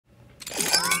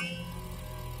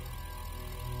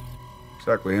Looks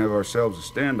like we have ourselves a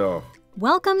standoff.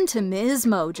 Welcome to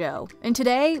MsMojo, and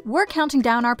today we're counting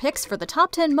down our picks for the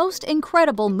top 10 most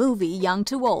incredible movie young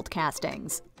to old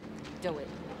castings. Do it.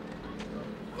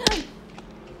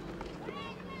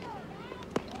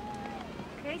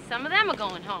 Okay, some of them are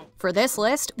going home. For this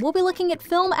list, we'll be looking at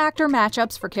film actor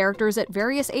matchups for characters at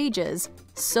various ages,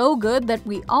 so good that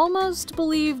we almost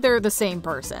believe they're the same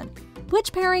person.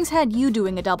 Which pairings had you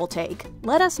doing a double take?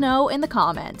 Let us know in the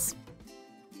comments.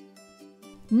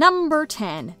 Number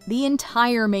 10. The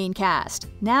entire main cast,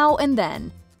 Now and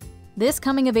Then. This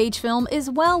coming-of-age film is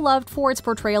well loved for its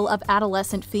portrayal of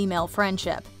adolescent female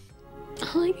friendship.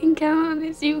 All I can count on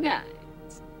is you guys.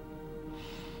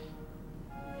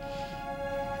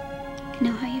 I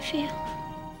know how you feel.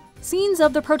 Scenes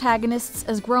of the protagonists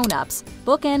as grown-ups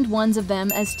bookend ones of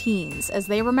them as teens as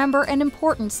they remember an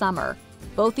important summer.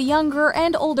 Both the younger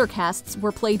and older casts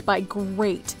were played by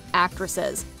great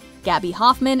actresses. Gabby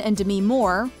Hoffman and Demi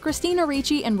Moore, Christina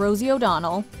Ricci and Rosie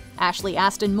O'Donnell, Ashley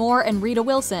Aston Moore and Rita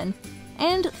Wilson,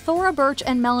 and Thora Birch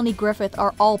and Melanie Griffith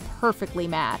are all perfectly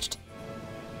matched.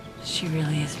 She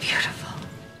really is beautiful.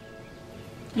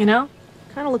 You know,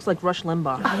 kind of looks like Rush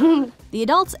Limbaugh. The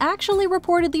adults actually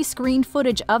reportedly screened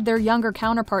footage of their younger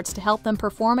counterparts to help them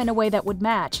perform in a way that would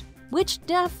match, which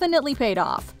definitely paid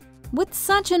off. With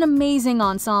such an amazing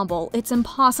ensemble, it's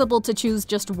impossible to choose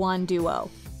just one duo.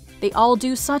 They all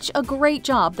do such a great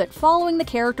job that following the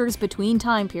characters between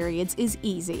time periods is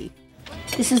easy.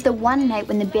 This is the one night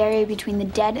when the barrier between the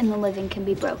dead and the living can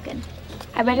be broken.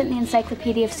 I read it in the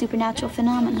Encyclopedia of Supernatural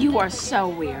Phenomena. You are so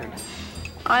weird.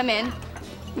 I'm in.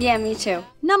 Yeah, me too.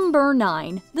 Number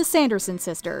 9. The Sanderson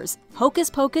Sisters, Hocus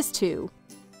Pocus 2.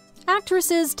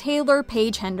 Actresses Taylor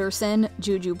Paige Henderson,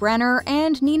 Juju Brenner,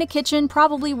 and Nina Kitchen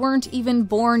probably weren't even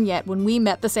born yet when we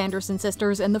met the Sanderson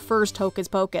sisters in the first Hocus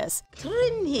Pocus.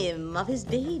 Trim him of his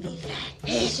baby fat.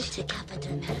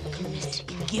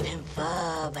 Give him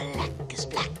fur black as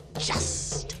black,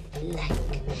 just like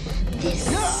this.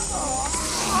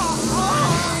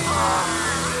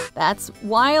 That's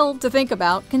wild to think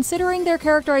about, considering their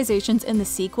characterizations in the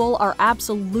sequel are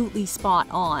absolutely spot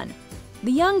on.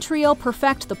 The young trio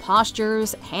perfect the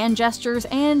postures, hand gestures,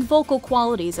 and vocal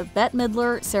qualities of Bette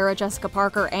Midler, Sarah Jessica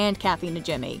Parker, and Kathy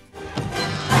Najimy.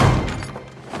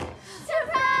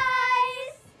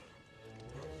 Surprise!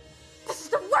 This is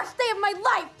the worst day of my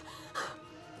life!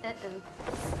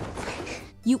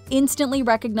 You instantly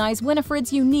recognize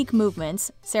Winifred's unique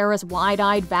movements, Sarah's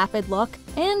wide-eyed, vapid look,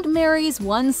 and Mary's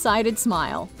one-sided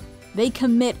smile. They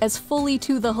commit as fully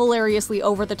to the hilariously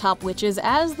over-the-top witches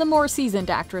as the more seasoned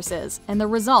actresses, and the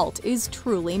result is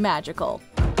truly magical.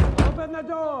 Open the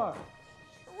door!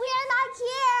 We're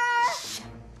not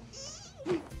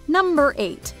here! Number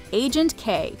 8. Agent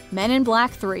K, Men in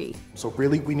Black 3. So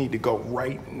really, we need to go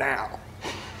right now.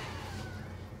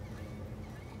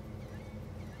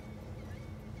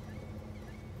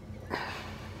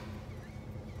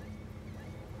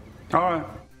 All right.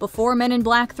 Before Men in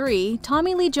Black 3,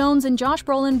 Tommy Lee Jones and Josh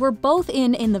Brolin were both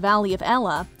in the Valley of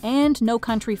Ella and No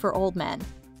Country for Old Men.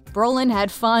 Brolin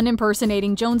had fun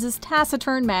impersonating Jones's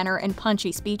taciturn manner and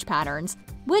punchy speech patterns,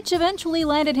 which eventually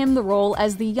landed him the role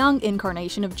as the young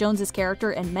incarnation of Jones's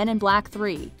character in Men in Black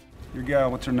 3. Your gal,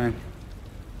 what's her name?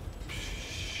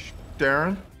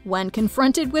 Darren? When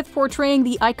confronted with portraying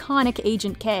the iconic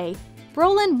Agent K,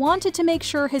 Brolin wanted to make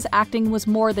sure his acting was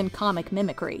more than comic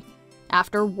mimicry.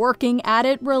 After working at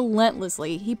it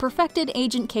relentlessly, he perfected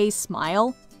Agent K's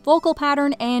smile, vocal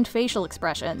pattern, and facial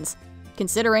expressions.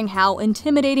 Considering how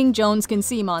intimidating Jones can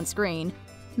seem on screen,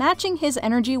 matching his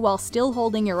energy while still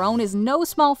holding your own is no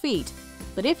small feat.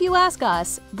 But if you ask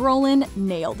us, Brolin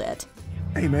nailed it.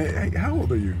 Hey man, hey, how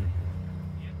old are you?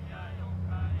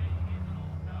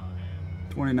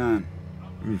 29.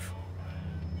 Oof.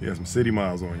 You got some city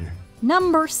miles on you.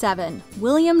 Number 7.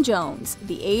 William Jones,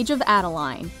 The Age of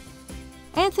Adeline.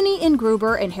 Anthony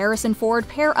Ingruber and Harrison Ford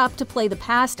pair up to play the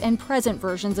past and present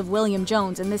versions of William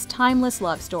Jones in this timeless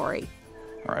love story.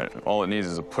 All right, all it needs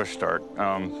is a push start.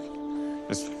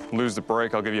 Just lose the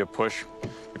brake, I'll give you a push.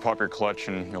 You pop your clutch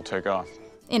and you'll take off.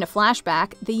 In a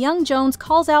flashback, the young Jones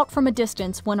calls out from a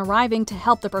distance when arriving to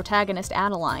help the protagonist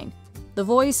Adeline. The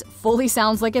voice fully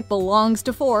sounds like it belongs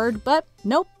to Ford, but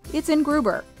nope, it's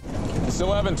Ingruber. You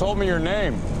still haven't told me your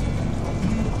name.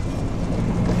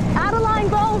 Adeline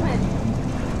Bowman!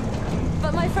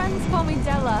 But my friends call me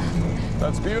Della.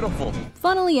 That's beautiful.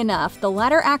 Funnily enough, the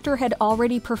latter actor had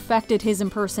already perfected his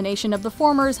impersonation of the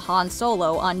former's Han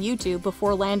Solo on YouTube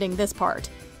before landing this part.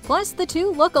 Plus, the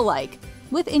two look alike,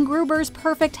 with Ingruber's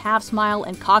perfect half smile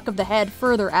and cock of the head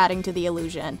further adding to the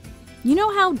illusion. You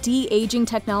know how de-aging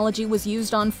technology was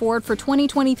used on Ford for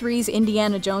 2023's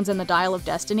Indiana Jones and the Dial of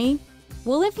Destiny?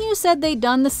 Well, if you said they'd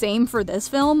done the same for this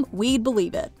film, we'd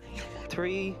believe it.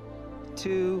 3,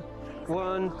 2,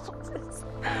 1.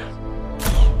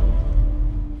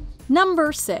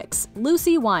 Number 6.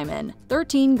 Lucy Wyman,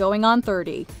 13 going on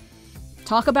 30.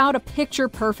 Talk about a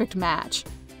picture-perfect match.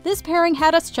 This pairing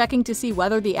had us checking to see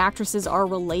whether the actresses are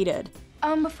related.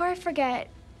 Before I forget,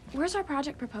 where's our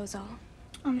project proposal?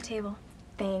 On the table.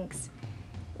 Thanks.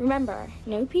 Remember,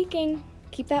 no peeking.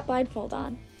 Keep that blindfold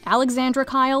on. Alexandra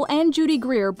Kyle and Judy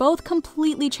Greer both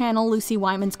completely channel Lucy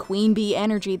Wyman's queen bee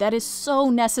energy that is so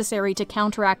necessary to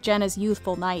counteract Jenna's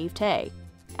youthful naivete.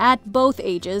 At both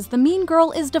ages, the mean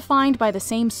girl is defined by the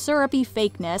same syrupy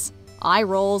fakeness, eye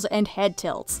rolls, and head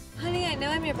tilts. Honey, I know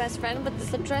I'm your best friend, but the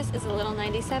slip dress is a little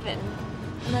 97.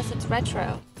 Unless it's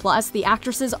retro. Plus, the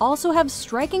actresses also have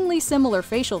strikingly similar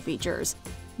facial features.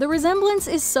 The resemblance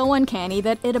is so uncanny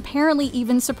that it apparently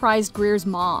even surprised Greer's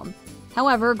mom.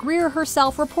 However, Greer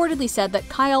herself reportedly said that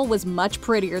Kyle was much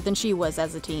prettier than she was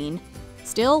as a teen.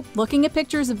 Still, looking at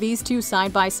pictures of these two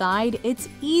side by side, it's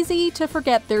easy to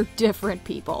forget they're different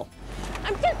people.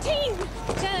 I'm 15!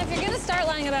 Jenna, if you're gonna start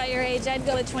lying about your age, I'd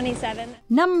go with 27.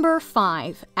 Number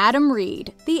 5. Adam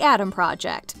Reed, The Adam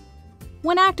Project.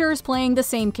 When actors playing the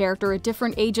same character at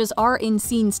different ages are in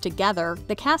scenes together,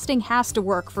 the casting has to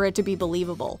work for it to be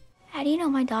believable. How do you know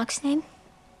my dog's name?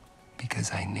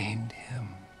 Because I named him.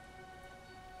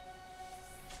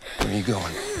 Where are you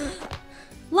going?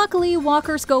 Luckily,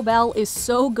 Walker Scobell is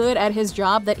so good at his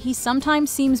job that he sometimes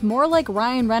seems more like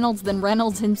Ryan Reynolds than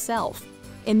Reynolds himself.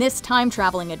 In this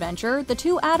time-traveling adventure, the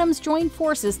two Adams join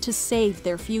forces to save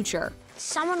their future.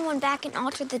 Someone went back and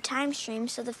altered the time stream,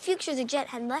 so the future the jet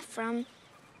had left from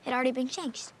had already been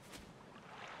changed.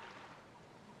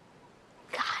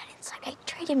 God, it's like I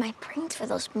traded my brains for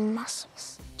those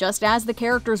muscles. Just as the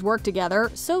characters worked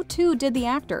together, so too did the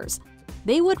actors.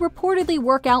 They would reportedly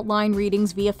work out line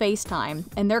readings via FaceTime,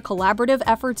 and their collaborative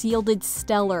efforts yielded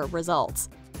stellar results.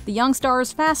 The young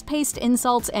star's fast-paced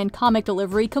insults and comic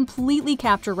delivery completely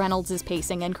capture Reynolds'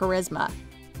 pacing and charisma.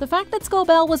 The fact that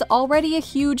Scobell was already a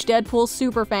huge Deadpool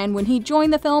superfan when he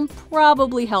joined the film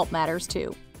probably helped matters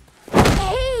too.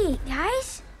 Hey,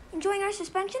 guys! Enjoying our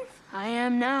suspension? I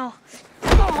am now.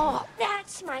 Oh,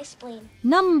 that's my spleen.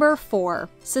 Number 4.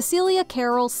 Cecilia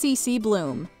Carol C.C.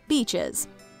 Bloom, Beaches.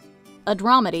 A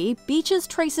dramedy, Beaches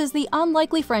traces the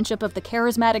unlikely friendship of the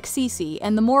charismatic Cece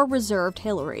and the more reserved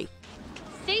Hillary.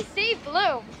 CC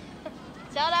Bloom.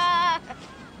 Ta-da!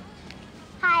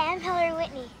 Hi, I'm Hillary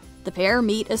Whitney. The pair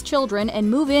meet as children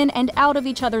and move in and out of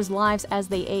each other's lives as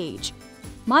they age.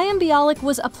 Mayim Bialik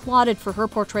was applauded for her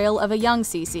portrayal of a young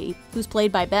Cece, who's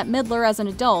played by Bette Midler as an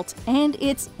adult, and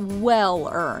it's well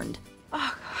earned.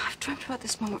 Oh, I've dreamt about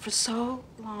this moment for so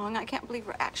long. I can't believe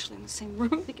we're actually in the same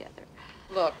room together.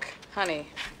 Look, honey,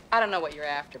 I don't know what you're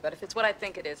after, but if it's what I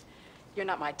think it is, you're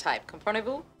not my type.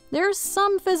 Comprenez-vous? There's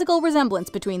some physical resemblance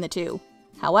between the two.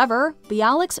 However,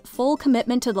 Bialik's full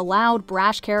commitment to the loud,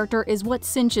 brash character is what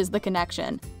cinches the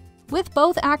connection, with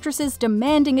both actresses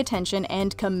demanding attention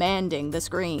and commanding the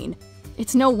screen.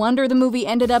 It's no wonder the movie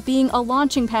ended up being a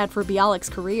launching pad for Bialik's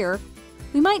career.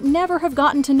 We might never have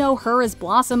gotten to know her as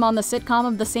Blossom on the sitcom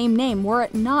of the same name were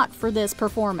it not for this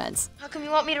performance. How come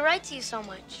you want me to write to you so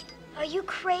much? Are you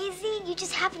crazy? You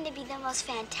just happen to be the most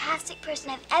fantastic person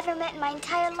I've ever met in my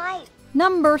entire life.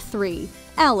 Number 3.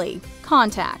 Ellie,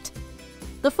 Contact.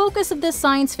 The focus of this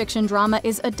science fiction drama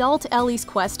is adult Ellie's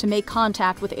quest to make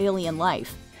contact with alien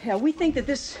life. Yeah, we think that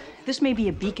this may be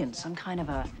a beacon, some kind of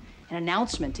an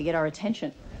announcement to get our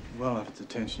attention. Well, if it's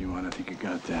attention you want, I think you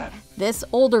got that. This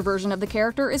older version of the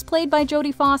character is played by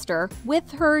Jodie Foster,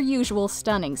 with her usual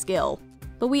stunning skill.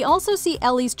 But we also see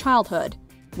Ellie's childhood,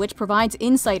 which provides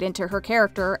insight into her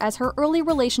character as her early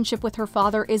relationship with her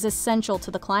father is essential to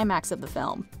the climax of the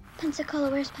film. Pensacola,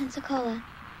 where's Pensacola?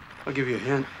 I'll give you a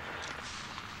hint.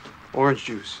 Orange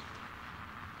juice.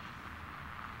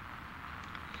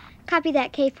 Copy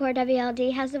that,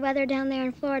 K4WLD. How's the weather down there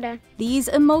in Florida? These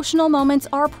emotional moments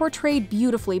are portrayed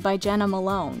beautifully by Jenna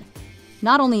Malone.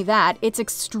 Not only that, it's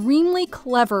extremely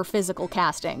clever physical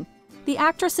casting. The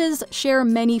actresses share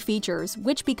many features,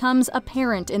 which becomes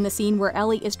apparent in the scene where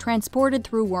Ellie is transported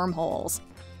through wormholes.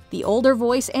 The older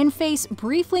voice and face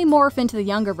briefly morph into the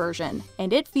younger version,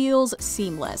 and it feels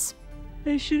seamless.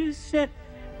 They should have sent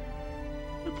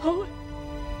a poet.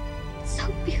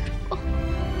 So beautiful.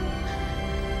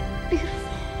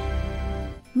 Beautiful.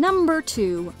 Number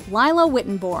 2. Lila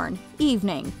Wittenborn,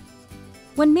 Evening.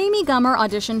 When Mamie Gummer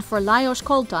auditioned for Lajos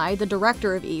Koltai, the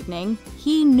director of Evening,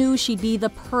 he knew she'd be the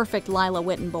perfect Lila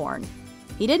Wittenborn.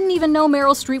 He didn't even know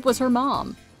Meryl Streep was her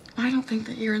mom. I don't think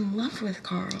that you're in love with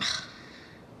Carl.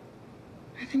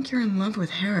 I think you're in love with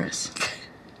Harris.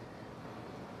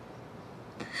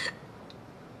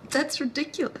 That's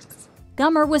ridiculous.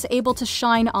 Gummer was able to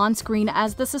shine on screen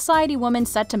as the society woman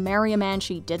set to marry a man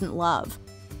she didn't love.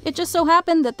 It just so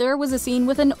happened that there was a scene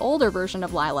with an older version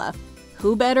of Lila.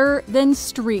 Who better than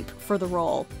Streep for the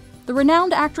role? The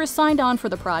renowned actress signed on for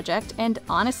the project, and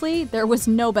honestly, there was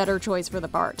no better choice for the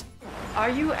part. Are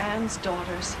you Anne's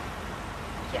daughters?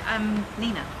 Yeah, I'm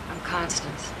Nina. I'm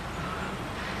Constance.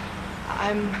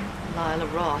 I'm Lila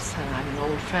Ross, and I'm an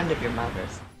old friend of your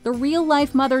mother's. The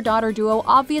real-life mother-daughter duo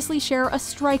obviously share a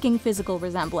striking physical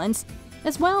resemblance,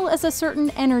 as well as a certain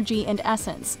energy and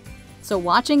essence. So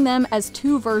watching them as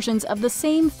two versions of the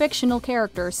same fictional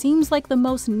character seems like the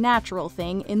most natural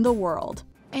thing in the world.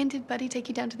 And did Buddy take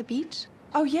you down to the beach?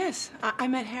 Oh, yes. I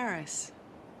met Harris.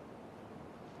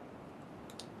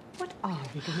 What are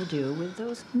we going to do with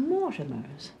those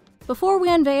Mortimers? Before we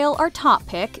unveil our top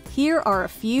pick, here are a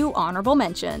few honorable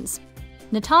mentions.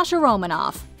 Natasha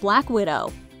Romanoff, Black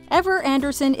Widow. Ever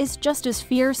Anderson is just as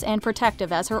fierce and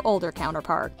protective as her older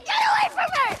counterpart. Get away from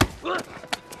her!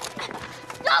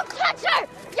 Don't touch her!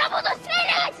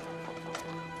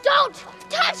 Don't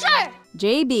touch her!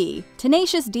 JB,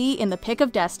 Tenacious D in The Pick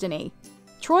of Destiny.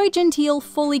 Troy Gentile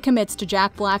fully commits to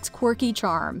Jack Black's quirky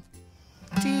charm.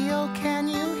 Dio, can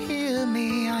you hear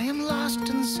me? I am lost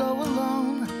and so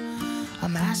alone.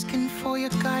 I'm asking for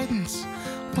your guidance.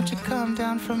 Won't you come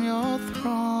down from your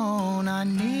throne? I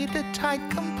need a tight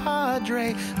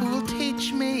compadre who will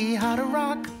teach me how to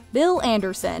rock. Bill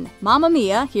Anderson, Mamma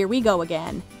Mia, Here We Go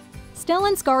Again.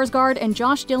 Stellan Skarsgård and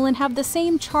Josh Dillon have the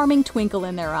same charming twinkle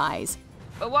in their eyes.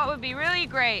 But what would be really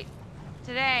great,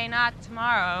 today, not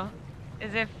tomorrow,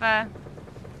 is if,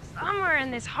 somewhere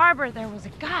in this harbor there was a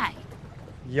guy.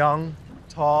 Young,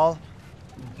 tall,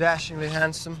 dashingly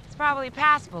handsome. It's probably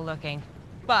passable looking,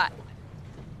 but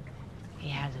he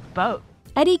has a boat.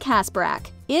 Eddie Kaspbrak,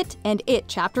 It and It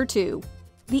Chapter 2.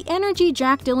 The energy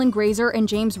Jack Dylan Grazer and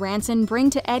James Ranson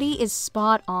bring to Eddie is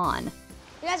spot on.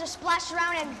 You guys are splashed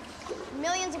around in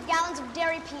millions of gallons of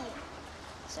dairy pee.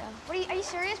 So, are you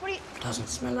serious? Doesn't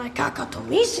smell like caca to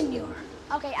me, senor.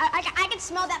 Okay, I can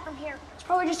smell that from here. It's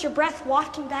probably just your breath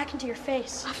wafting back into your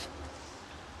face.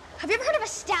 Have you ever heard of a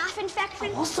staph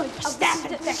infection? Also, a staph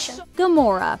infection.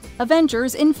 Gamora,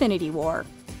 Avengers Infinity War.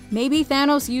 Maybe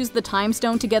Thanos used the Time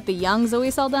Stone to get the young Zoe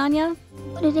Saldana?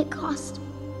 What did it cost?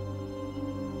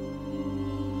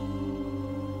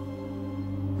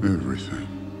 Everything.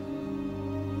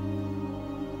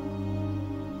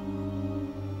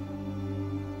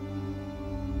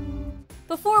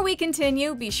 Before we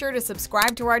continue, be sure to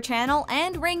subscribe to our channel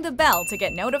and ring the bell to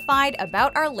get notified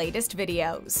about our latest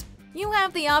videos. You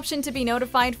have the option to be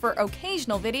notified for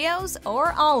occasional videos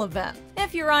or all of them.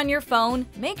 If you're on your phone,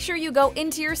 make sure you go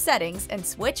into your settings and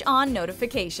switch on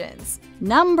notifications.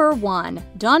 Number 1.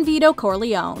 Don Vito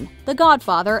Corleone, The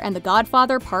Godfather and The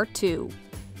Godfather Part 2.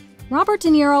 Robert De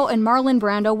Niro and Marlon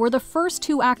Brando were the first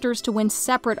two actors to win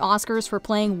separate Oscars for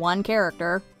playing one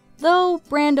character, though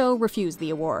Brando refused the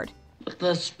award. But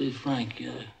let's be frank,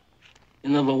 you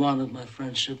never wanted my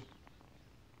friendship.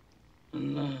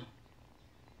 And,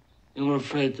 you were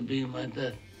afraid to be in my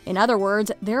debt. In other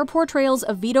words, their portrayals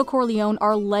of Vito Corleone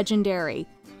are legendary,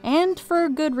 and for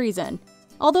good reason.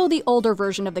 Although the older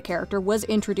version of the character was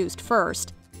introduced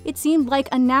first, it seemed like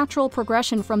a natural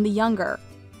progression from the younger.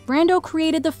 Brando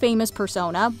created the famous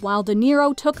persona, while De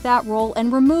Niro took that role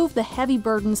and removed the heavy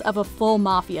burdens of a full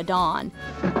mafia don.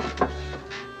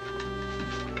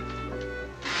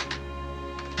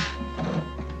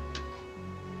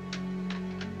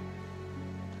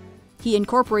 He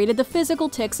incorporated the physical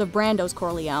tics of Brando's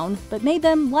Corleone, but made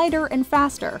them lighter and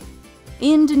faster.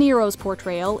 In De Niro's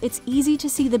portrayal, it's easy to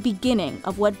see the beginning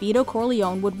of what Vito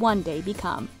Corleone would one day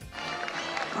become.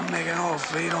 I'm making an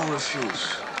offer, you don't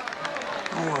refuse.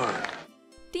 Don't worry.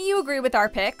 Do you agree with our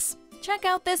picks? Check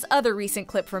out this other recent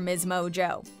clip from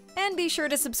MsMojo. And be sure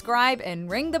to subscribe and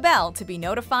ring the bell to be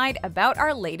notified about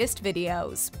our latest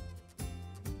videos.